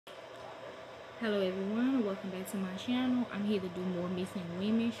Hello everyone, welcome back to my channel. I'm here to do more missing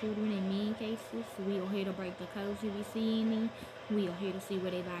women, children, and men cases. We are here to break the codes if we see any. We are here to see where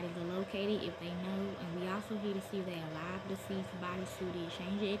their bodies are located if they know. And we also here to see if they are alive, deceased, body suited,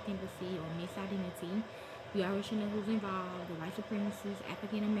 change of ethnicity, or misidentity. We already should know who's involved, the white supremacists,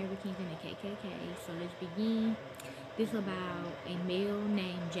 African Americans, and the KKK. So let's begin. This is about a male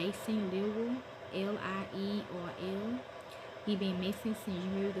named Jason Lierl, Lierl. He been missing since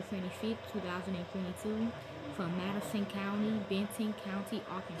January the 25th, 2022 from Madison County, Benton County,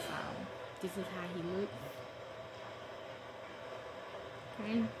 Arkansas. This is how he looks.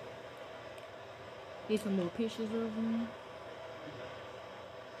 Okay. Here's some more pictures of him.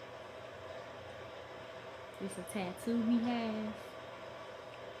 It's a tattoo he has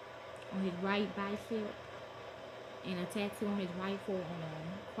on his right bicep and a tattoo on his right forearm.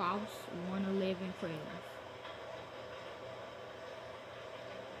 Cross 111 prayers.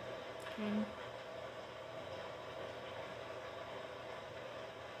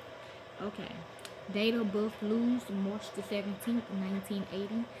 Okay. Date of birth Luz, March the 17th,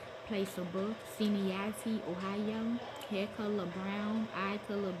 1980. Place of birth, Cincinnati, Ohio. Hair color brown, eye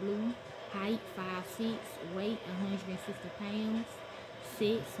color blue. Height 5'6", weight 160 pounds.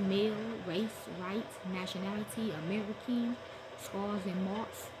 Sex male, race white, nationality American. Scars and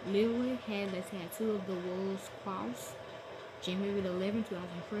marks. Lierl has a tattoo of the world's cross. January 11,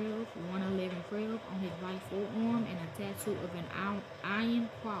 2012, 111 on his right forearm and a tattoo of an iron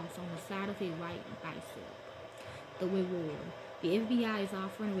cross on the side of his right bicep. The reward. The FBI is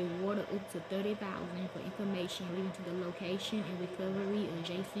offering a reward of up to $30,000 for information leading to the location and recovery of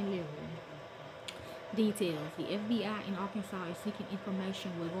Jason Lierl. Details. The FBI in Arkansas is seeking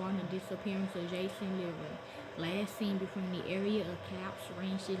information regarding the disappearance of Jason Lierl, last seen between the area of Caps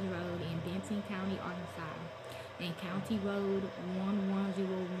Ranches Road in Benton County, Arkansas, and County Road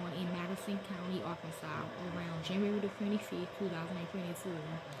 1101 in Madison County, Arkansas, around January the 25th, 2022.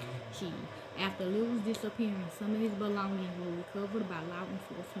 After Lierl's disappearance, some of his belongings were recovered by law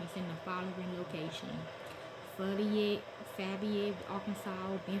enforcement in the following locations: Fabiette,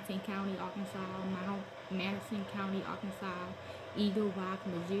 Arkansas; Benton County, Arkansas; Madison County, Arkansas; Eagle Rock,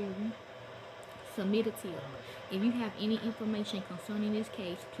 Missouri. Submit a tip. If you have any information concerning this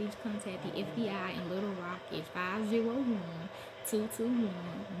case, please contact the FBI in Little Rock at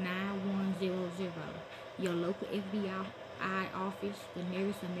 501-221-9100. Your local FBI office, the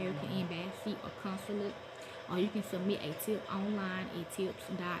nearest American embassy or consulate, or you can submit a tip online at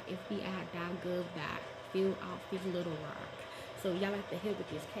tips.fbi.gov. Field Office, Little Rock. So if y'all like to help with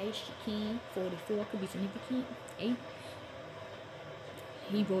this case, you can. 44 could be significant. 8.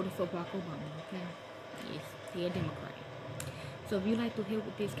 He voted for Barack Obama, okay? Yes, he's a Democrat. So if you like to help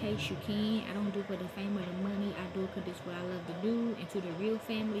with this case, you can. I don't do it for the fame or the money. I do it because this is what I love to do. And to the real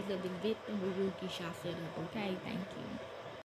families of the victim, we will get y'all set up, okay? Thank you.